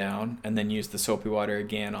yourself down, and then use the soapy water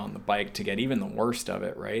again on the bike to get even the worst of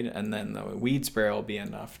it, right? And then the weed spray will be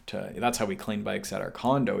enough to, that's how we clean bikes at our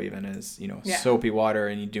condo even, is, soapy water,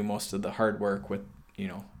 and you do most of the hard work with,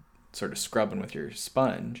 sort of scrubbing with your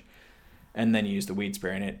sponge, and then you use the weed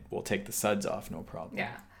spray and it will take the suds off, no problem.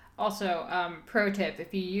 Yeah. Also, pro tip,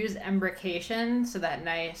 if you use embrocation, so that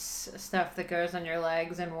nice stuff that goes on your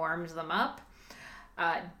legs and warms them up,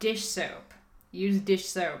 dish soap. Use dish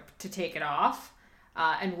soap to take it off,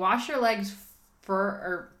 and wash your legs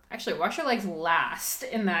wash your legs last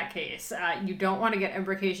in that case. You don't want to get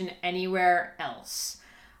embrocation anywhere else.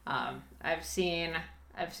 I've seen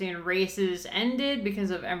races ended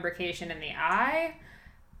because of embrocation in the eye.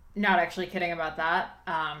 Not actually kidding about that.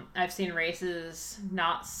 I've seen races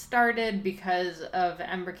not started because of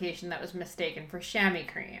embrocation that was mistaken for chamois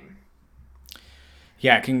cream.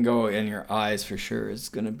 Yeah, it can go in your eyes for sure. It's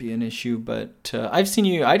going to be an issue. But I've seen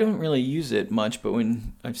you, I don't really use it much, but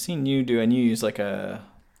when I've seen you do, and you use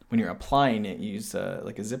when you're applying it, you use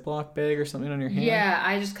like a Ziploc bag or something on your hand? Yeah,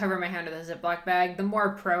 I just cover my hand with a Ziploc bag. The more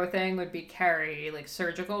pro thing would be carry like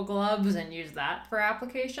surgical gloves and use that for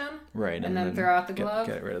application. Right. And then throw out the glove.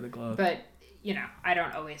 Get rid of the glove. But, I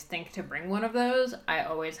don't always think to bring one of those. I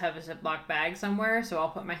always have a Ziploc bag somewhere, so I'll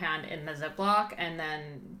put my hand in the Ziploc and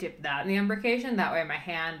then dip that in the embrocation. That way my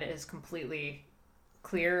hand is completely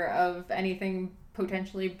clear of anything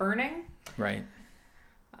potentially burning. Right.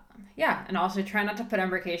 Yeah, and also try not to put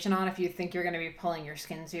embrocation on if you think you're going to be pulling your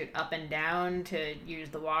skin suit up and down to use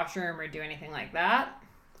the washroom or do anything like that,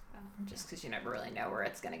 just because you never really know where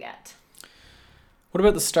it's going to get. What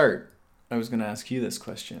about the start? I was going to ask you this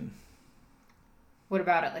question. What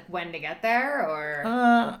about it? Like when to get there, or?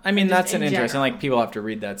 That's an interesting. Like people have to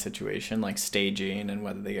read that situation, like staging and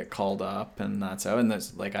whether they get called up, and that's how. And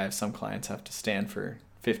there's like I have some clients have to stand for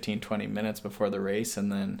 15-20 minutes before the race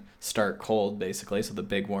and then start cold basically, so the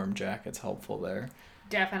big warm jacket's helpful there.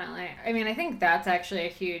 Definitely. I think that's actually a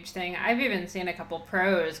huge thing. I've even seen a couple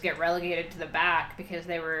pros get relegated to the back because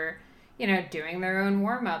they were doing their own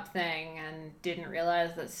warm-up thing and didn't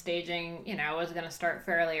realize that staging was going to start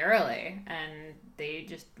fairly early, and they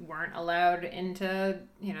just weren't allowed into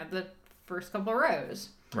the first couple rows.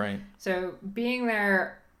 Right. So being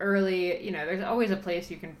there early, there's always a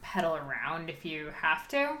place you can pedal around if you have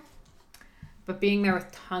to, but being there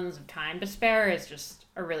with tons of time to spare is just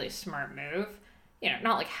a really smart move.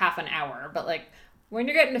 Not like half an hour, but like when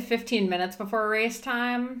you're getting to 15 minutes before race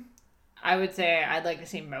time, I would say I'd like to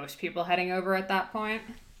see most people heading over at that point.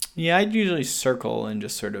 Yeah, I'd usually circle and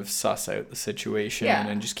just sort of suss out the situation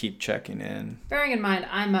and just keep checking in. Bearing in mind,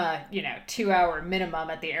 I'm a 2-hour minimum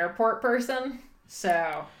at the airport person,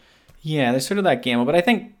 so... Yeah, there's sort of that gamble, but I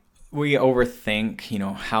think we overthink,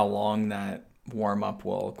 how long that warm-up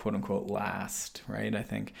will, quote-unquote, last, right? I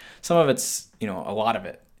think some of it's, a lot of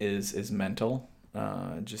it is mental.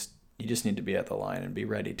 You just need to be at the line and be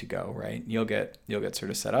ready to go, right? You'll get sort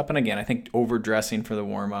of set up. And again, I think overdressing for the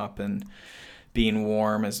warm-up and being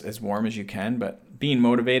warm, as warm as you can, but being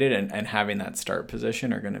motivated and having that start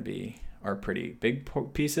position are pretty big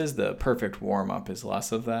pieces. The perfect warm-up is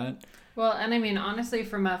less of that. Well, and honestly,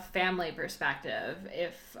 from a family perspective,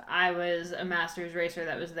 if I was a masters racer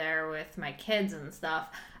that was there with my kids and stuff,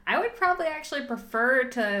 I would probably actually prefer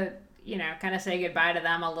to, kind of say goodbye to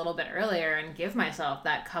them a little bit earlier and give myself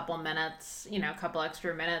that couple minutes, couple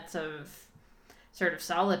extra minutes of sort of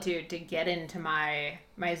solitude to get into my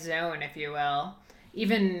zone, if you will.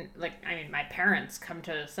 Even, my parents come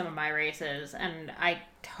to some of my races, and I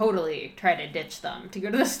totally try to ditch them to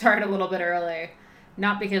go to the start a little bit early.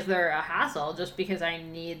 Not because they're a hassle, just because I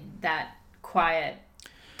need that quiet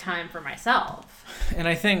time for myself. And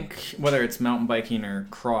I think whether it's mountain biking or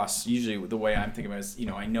cross, usually the way I'm thinking about it is,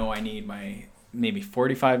 I know I need my maybe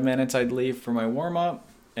 45 minutes I'd leave for my warm-up,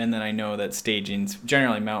 and then I know that staging's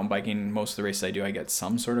generally mountain biking, most of the races I do, I get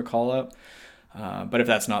some sort of call-up. But if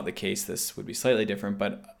that's not the case, this would be slightly different.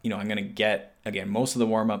 But, I'm going to get, again, most of the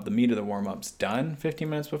warm-up, the meat of the warm-up's done 15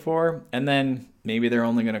 minutes before. And then maybe they're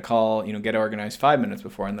only going to call, get organized 5 minutes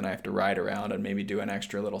before. And then I have to ride around and maybe do an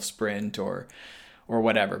extra little sprint or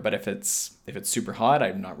whatever. But if it's super hot,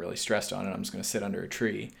 I'm not really stressed on it. I'm just going to sit under a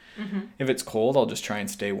tree. Mm-hmm. If it's cold, I'll just try and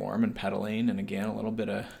stay warm and pedaling. And again, a little bit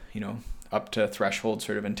of, up to threshold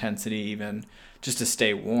sort of intensity even just to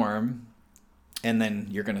stay warm. And then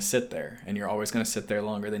you're going to sit there, and you're always going to sit there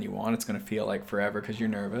longer than you want. It's going to feel like forever because you're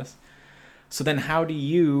nervous. So then how do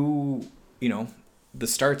you, the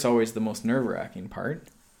start's always the most nerve-wracking part.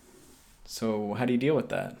 So how do you deal with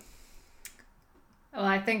that? Well,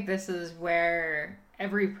 I think this is where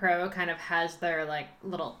every pro kind of has their like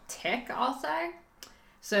little tick, I'll say.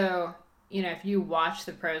 So, if you watch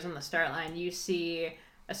the pros on the start line, you see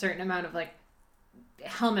a certain amount of like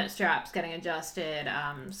helmet straps getting adjusted,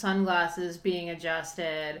 sunglasses being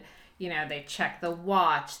adjusted. They check the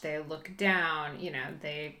watch, they look down,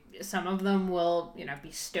 some of them will,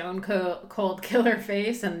 be stone cold killer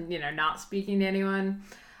face and, not speaking to anyone.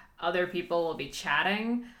 Other people will be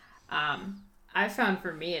chatting. I found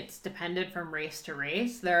for me, it's depended from race to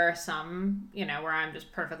race. There are some, where I'm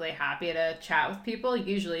just perfectly happy to chat with people,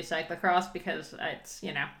 usually cyclocross, because it's,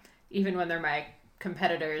 even when they're my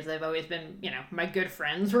competitors, they've always been, my good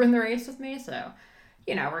friends were in the race with me. So,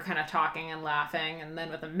 we're kind of talking and laughing. And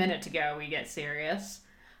then with a minute to go, we get serious.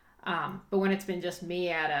 But when it's been just me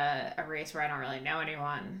at a race where I don't really know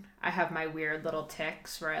anyone, I have my weird little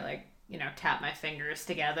tics where I like, tap my fingers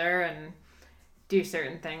together and do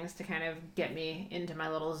certain things to kind of get me into my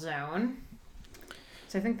little zone.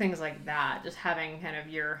 So I think things like that, just having kind of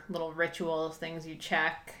your little rituals, things you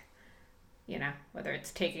check, whether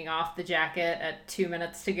it's taking off the jacket at 2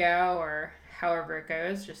 minutes to go or however it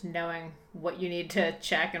goes, just knowing what you need to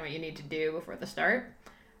check and what you need to do before the start.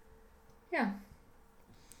 Yeah.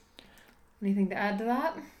 Anything to add to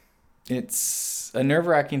that? It's a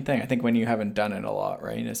nerve-wracking thing, I think, when you haven't done it a lot,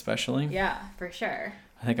 right? Especially. Yeah, for sure.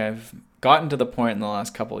 I think I've gotten to the point in the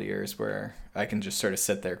last couple of years where I can just sort of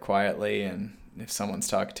sit there quietly, and if someone's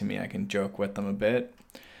talking to me, I can joke with them a bit.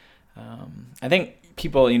 I think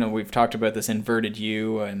people, we've talked about this inverted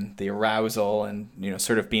U and the arousal and,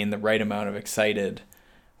 sort of being the right amount of excited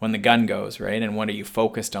when the gun goes, right? And what are you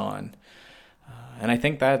focused on? And I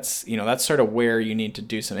think that's sort of where you need to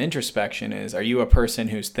do some introspection is, are you a person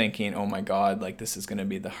who's thinking, oh my God, like this is going to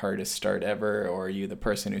be the hardest start ever? Or are you the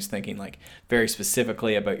person who's thinking like very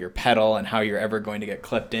specifically about your pedal and how you're ever going to get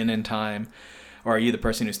clipped in time? Or are you the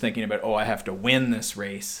person who's thinking about, oh, I have to win this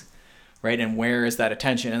race, right? And where is that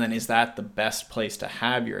attention? And then is that the best place to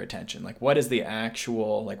have your attention? Like what is the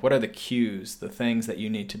actual, like what are the cues, the things that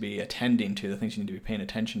you need to be attending to, the things you need to be paying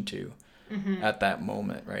attention to? Mm-hmm. At that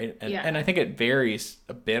moment, right? And I think it varies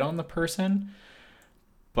a bit on the person,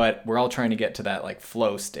 but we're all trying to get to that like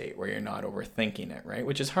flow state where you're not overthinking it, right?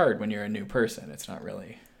 Which is hard when you're a new person. It's not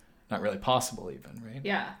really possible even, right?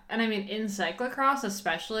 Yeah. And I mean, in cyclocross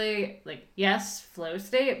especially, like, yes, flow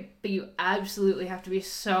state, but you absolutely have to be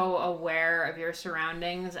so aware of your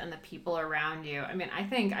surroundings and the people around you. I mean, I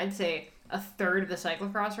think I'd say a third of the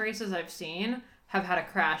cyclocross races I've seen have had a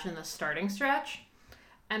crash in the starting stretch.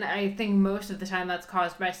 And I think most of the time that's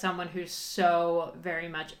caused by someone who's so very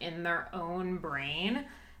much in their own brain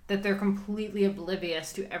that they're completely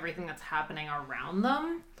oblivious to everything that's happening around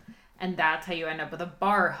them. And that's how you end up with a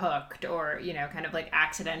bar hooked or, kind of like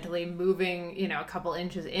accidentally moving, a couple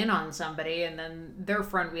inches in on somebody and then their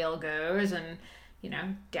front wheel goes and,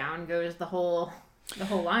 down goes the whole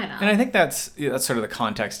lineup. And I think that's sort of the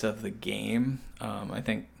context of the game. I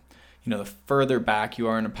think the further back you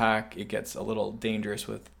are in a pack, it gets a little dangerous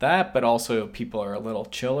with that, but also people are a little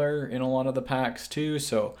chiller in a lot of the packs too,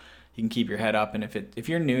 so you can keep your head up, and if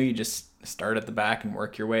you're new, you just start at the back and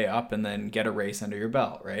work your way up and then get a race under your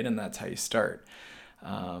belt, right? And that's how you start.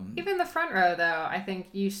 Even the front row, though, I think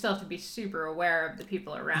you still have to be super aware of the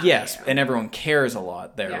people around yes, you. And everyone cares a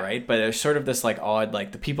lot there, right? But there's sort of this like odd,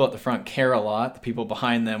 like the people at the front care a lot, the people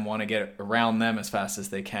behind them want to get around them as fast as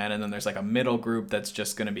they can, and then there's like a middle group that's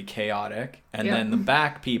just going to be chaotic, and then the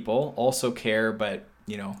back people also care, but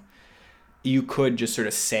you could just sort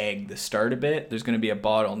of sag the start a bit. There's going to be a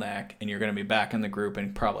bottleneck, and you're going to be back in the group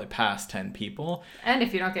and probably pass 10 people. And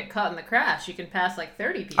if you don't get caught in the crash, you can pass like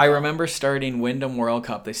 30 people. I remember starting Wyndham World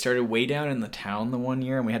Cup. They started way down in the town the one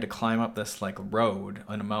year, and we had to climb up this like road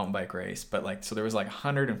on a mountain bike race. But like, so there was like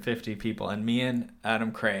 150 people, and me and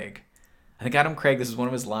Adam Craig. I think Adam Craig, this is one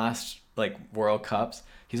of his last like World Cups.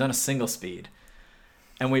 He's on a single speed,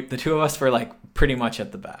 and the two of us were like pretty much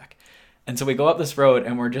at the back. And so we go up this road,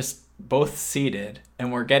 and we're just both seated,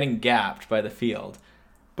 and we're getting gapped by the field.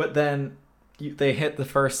 But then they hit the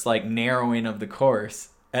first like narrowing of the course,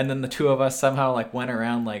 and then the two of us somehow like went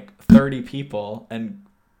around like 30 people, and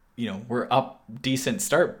we're up decent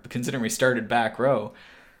start considering we started back row,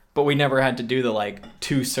 but we never had to do the like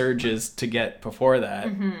two surges to get before that.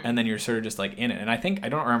 Mm-hmm. And then you're sort of just like in it. And I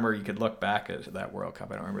don't remember, you could look back at that World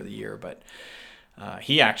Cup, I don't remember the year, but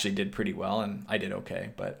he actually did pretty well, and I did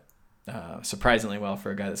okay, but surprisingly well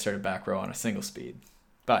for a guy that started back row on a single speed.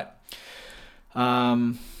 But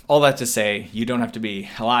all that to say, you don't have to be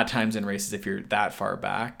a lot of times in races if you're that far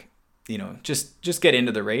back. Just get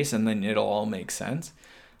into the race, and then it'll all make sense.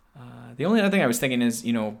 The only other thing I was thinking is,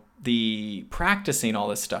 the practicing all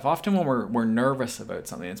this stuff, often when we're nervous about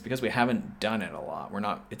something, it's because we haven't done it a lot.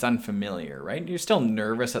 It's unfamiliar, right? You're still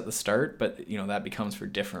nervous at the start, but that becomes for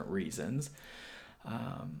different reasons.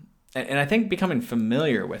 And I think becoming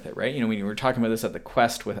familiar with it, right? We were talking about this at the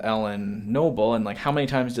Quest with Ellen Noble, and like how many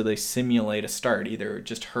times do they simulate a start, either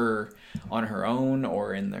just her on her own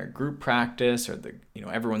or in their group practice, or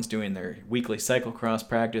everyone's doing their weekly cyclocross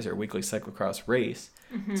practice or weekly cyclocross race.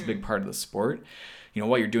 Mm-hmm. It's a big part of the sport.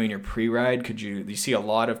 While you're doing your pre-ride, you see a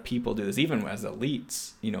lot of people do this, even as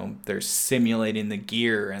elites, they're simulating the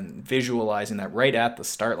gear and visualizing that right at the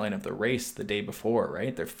start line of the race the day before,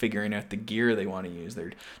 right? They're figuring out the gear they want to use.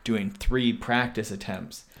 They're doing 3 practice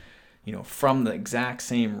attempts, from the exact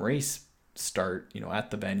same race start,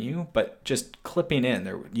 at the venue, but just clipping in.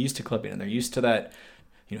 They're used to clipping in. They're used to that,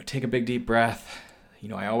 take a big deep breath.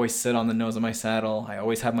 I always sit on the nose of my saddle. I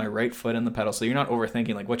always have my right foot in the pedal. So you're not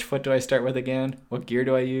overthinking, like, which foot do I start with again? What gear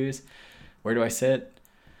do I use? Where do I sit?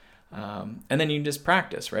 And then you just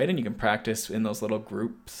practice, right? And you can practice in those little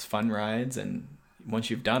groups, fun rides. And once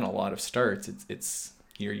you've done a lot of starts, it's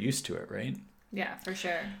you're used to it, right? Yeah, for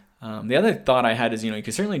sure. The other thought I had is, you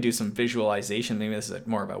could certainly do some visualization. Maybe this is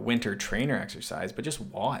more of a winter trainer exercise, but just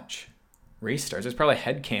watch race starts. There's probably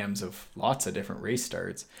head cams of lots of different race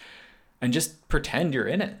starts. And just pretend you're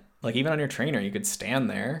in it. Like even on your trainer, you could stand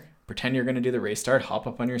there, pretend you're going to do the race start, hop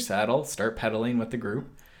up on your saddle, start pedaling with the group.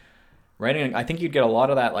 Right? And I think you'd get a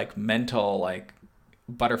lot of that like mental like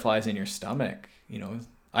butterflies in your stomach.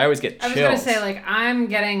 I always get chills. I was going to say, like, I'm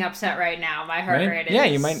getting upset right now. My heart rate is... Yeah,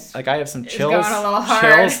 you might... Like, I have some chills. Going a little hard.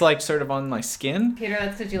 Chills, like, sort of on my skin. Peter,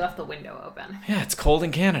 that's because you left the window open. Yeah, it's cold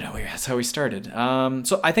in Canada. That's how we started.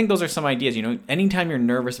 So I think those are some ideas. Anytime you're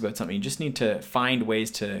nervous about something, you just need to find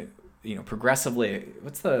ways to... progressively,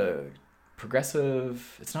 what's the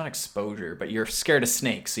progressive, it's not exposure, but you're scared of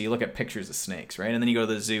snakes. So you look at pictures of snakes, right? And then you go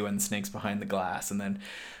to the zoo and the snake's behind the glass. And then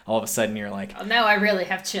all of a sudden you're like, oh, now I really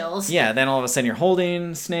have chills. Yeah. Then all of a sudden you're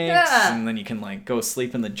holding snakes and then you can like go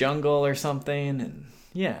sleep in the jungle or something. And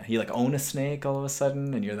yeah, you like own a snake all of a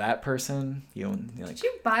sudden and you're that person. You're like, did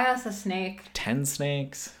you buy us a snake? 10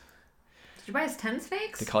 snakes. Did you buy us 10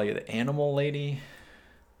 snakes? They call you the animal lady.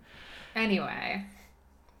 Anyway.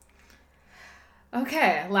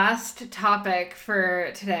 Okay, last topic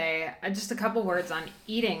for today. Just a couple words on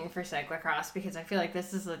eating for cyclocross, because I feel like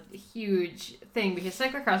this is a huge thing, because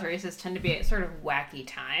cyclocross races tend to be at sort of wacky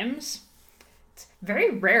times. It's very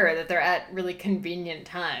rare that they're at really convenient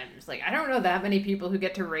times. Like, I don't know that many people who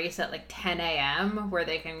get to race at like 10 a.m. where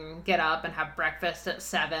they can get up and have breakfast at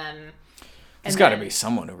 7. There's got to be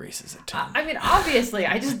someone who races at 10. I mean, obviously,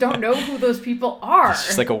 I just don't know who those people are. It's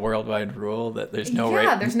just like a worldwide rule that there's no race.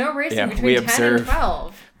 Yeah, there's no racing between 10 and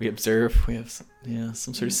 12. We observe. We have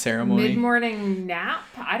some sort of ceremony. Mid-morning nap?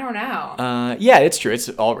 I don't know. Yeah, it's true. It's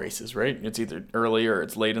all races, right? It's either early or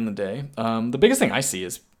it's late in the day. The biggest thing I see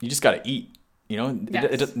is you just got to eat.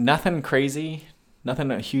 Yes. Nothing crazy.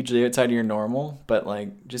 Nothing hugely outside of your normal, but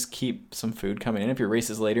like just keep some food coming in. If your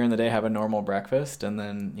race is later in the day, have a normal breakfast and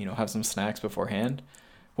then, have some snacks beforehand.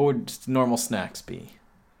 What would normal snacks be?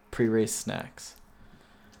 Pre-race snacks.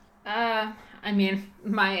 I mean,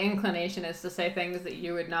 my inclination is to say things that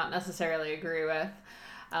you would not necessarily agree with.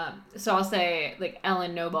 So I'll say like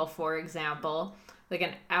Ellen Noble, for example, like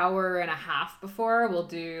an hour and a half before we'll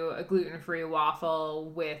do a gluten-free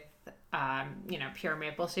waffle with pure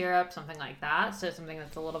maple syrup, something like that. So something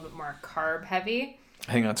that's a little bit more carb heavy.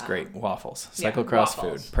 I think that's great. Waffles. Cyclocross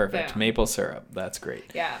food. Perfect. Boom. Maple syrup. That's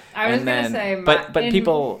great. Yeah. I was going to say... But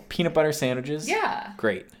people, peanut butter sandwiches. Yeah.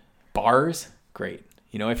 Great. Bars. Great.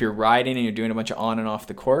 If you're riding and you're doing a bunch of on and off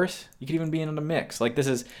the course, you could even be in a mix. Like this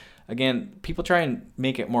is, again, people try and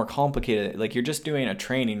make it more complicated. Like you're just doing a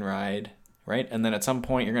training ride, right? And then at some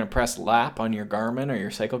point you're going to press lap on your Garmin or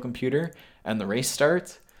your cycle computer and the race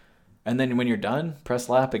starts. And then when you're done, press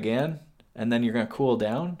lap again, and then you're going to cool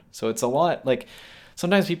down. So it's a lot. Like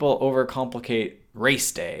sometimes people overcomplicate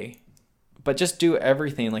race day, but just do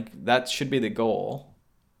everything. Like that should be the goal.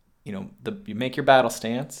 You make your battle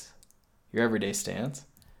stance, your everyday stance,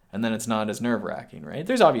 and then it's not as nerve-wracking, right?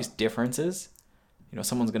 There's obvious differences.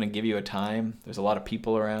 Someone's going to give you a time. There's a lot of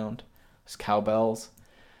people around. There's cowbells.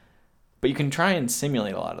 But you can try and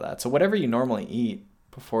simulate a lot of that. So whatever you normally eat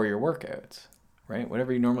before your workouts, right?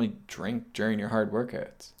 Whatever you normally drink during your hard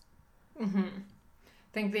workouts. Mm-hmm.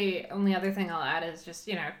 I think the only other thing I'll add is just,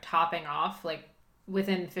 topping off, like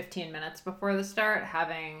within 15 minutes before the start,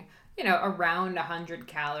 having, around 100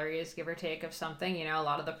 calories, give or take, of something. A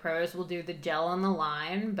lot of the pros will do the gel on the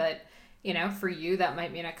line, but, for you, that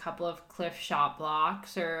might mean a couple of Cliff Shot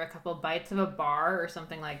blocks or a couple of bites of a bar or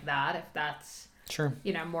something like that, if that's Sure.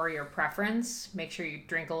 More your preference. Make sure you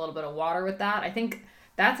drink a little bit of water with that. I think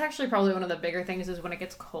that's actually probably one of the bigger things is when it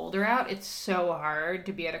gets colder out, it's so hard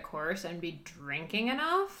to be at a course and be drinking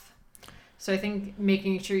enough. So I think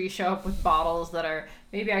making sure you show up with bottles that are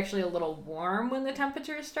maybe actually a little warm when the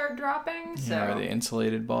temperatures start dropping. Or the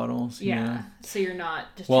insulated bottles. Yeah. So you're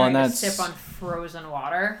not just trying to sip on frozen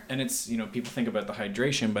water. And it's, people think about the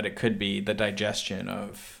hydration, but it could be the digestion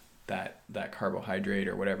of that carbohydrate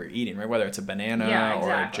or whatever you're eating, right? Whether it's a banana or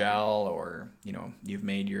a gel or, you've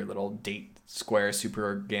made your little date square, super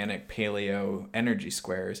organic paleo energy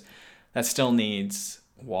squares, that still needs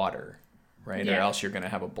water. Right? Yeah. Or else you're going to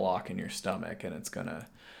have a block in your stomach and it's going to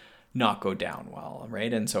not go down well,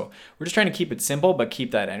 right? And so we're just trying to keep it simple, but keep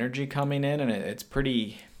that energy coming in. And it's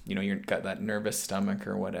pretty, you've got that nervous stomach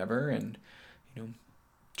or whatever, and,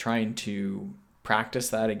 trying to practice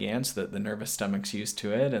that again so that the nervous stomach's used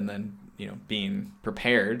to it. And then, being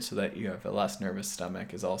prepared so that you have a less nervous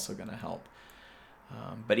stomach is also going to help.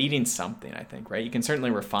 But eating something, I think, right? You can certainly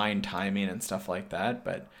refine timing and stuff like that,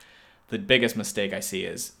 but the biggest mistake I see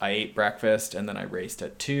is I ate breakfast and then I raced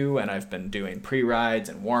at 2 and I've been doing pre-rides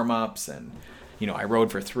and warm-ups and, I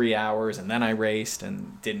rode for 3 hours and then I raced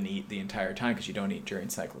and didn't eat the entire time because you don't eat during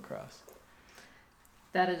cyclocross.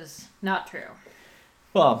 That is not true.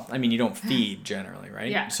 Well, you don't feed generally,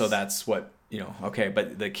 right? Yes. So that's what, okay,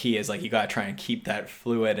 but the key is you got to try and keep that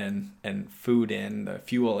fluid and food in, the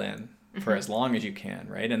fuel in for as long as you can,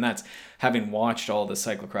 right? And that's having watched all the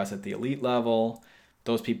cyclocross at the elite level.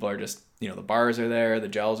 Those people are just, the bars are there, the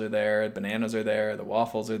gels are there, bananas are there, the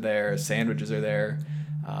waffles are there, sandwiches are there.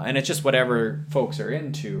 And it's just whatever folks are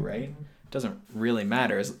into, right? It doesn't really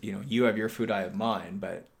matter. As, you have your food, I have mine,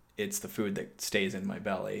 but it's the food that stays in my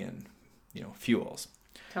belly and, fuels.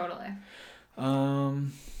 Totally.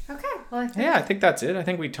 Okay. Well, I think that's it. I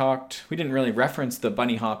think we didn't really reference the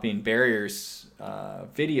bunny hopping barriers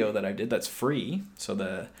video that I did. That's free. So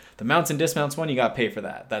the mounts and dismounts one, you got to pay for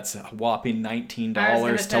that. That's a whopping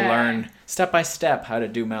 $19 to learn step by step how to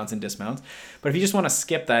do mounts and dismounts. But if you just want to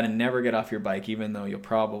skip that and never get off your bike, even though you'll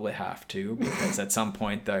probably have to, because at some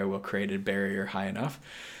point they will create a barrier high enough.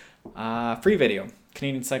 Free video.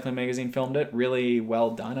 Canadian Cycling Magazine filmed it. Really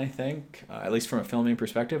well done, I think. At least from a filming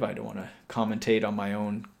perspective. I don't want to commentate on my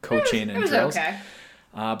own coaching and drills. Okay.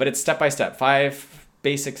 But it's step by step. 5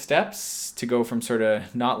 basic steps to go from sort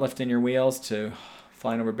of not lifting your wheels to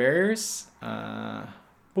flying over barriers.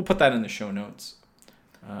 We'll put that in the show notes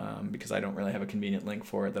because I don't really have a convenient link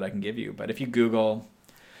for it that I can give you. But if you Google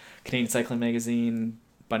Canadian Cycling Magazine,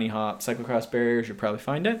 bunny hop, cyclocross barriers, you'll probably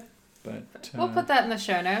find it. But we'll put that in the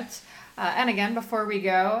show notes. And again, before we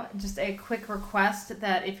go, just a quick request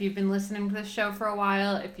that if you've been listening to this show for a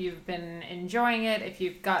while, if you've been enjoying it, if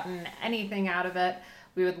you've gotten anything out of it,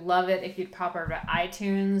 we would love it if you'd pop over to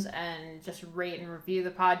iTunes and just rate and review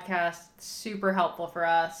the podcast. It's super helpful for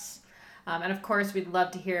us. And of course, we'd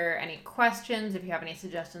love to hear any questions. If you have any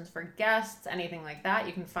suggestions for guests, anything like that,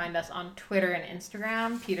 you can find us on Twitter and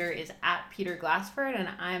Instagram. Peter is at Peter Glassford and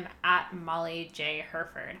I'm at Molly J.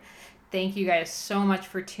 Herford. Thank you guys so much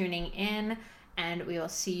for tuning in, and we will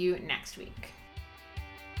see you next week.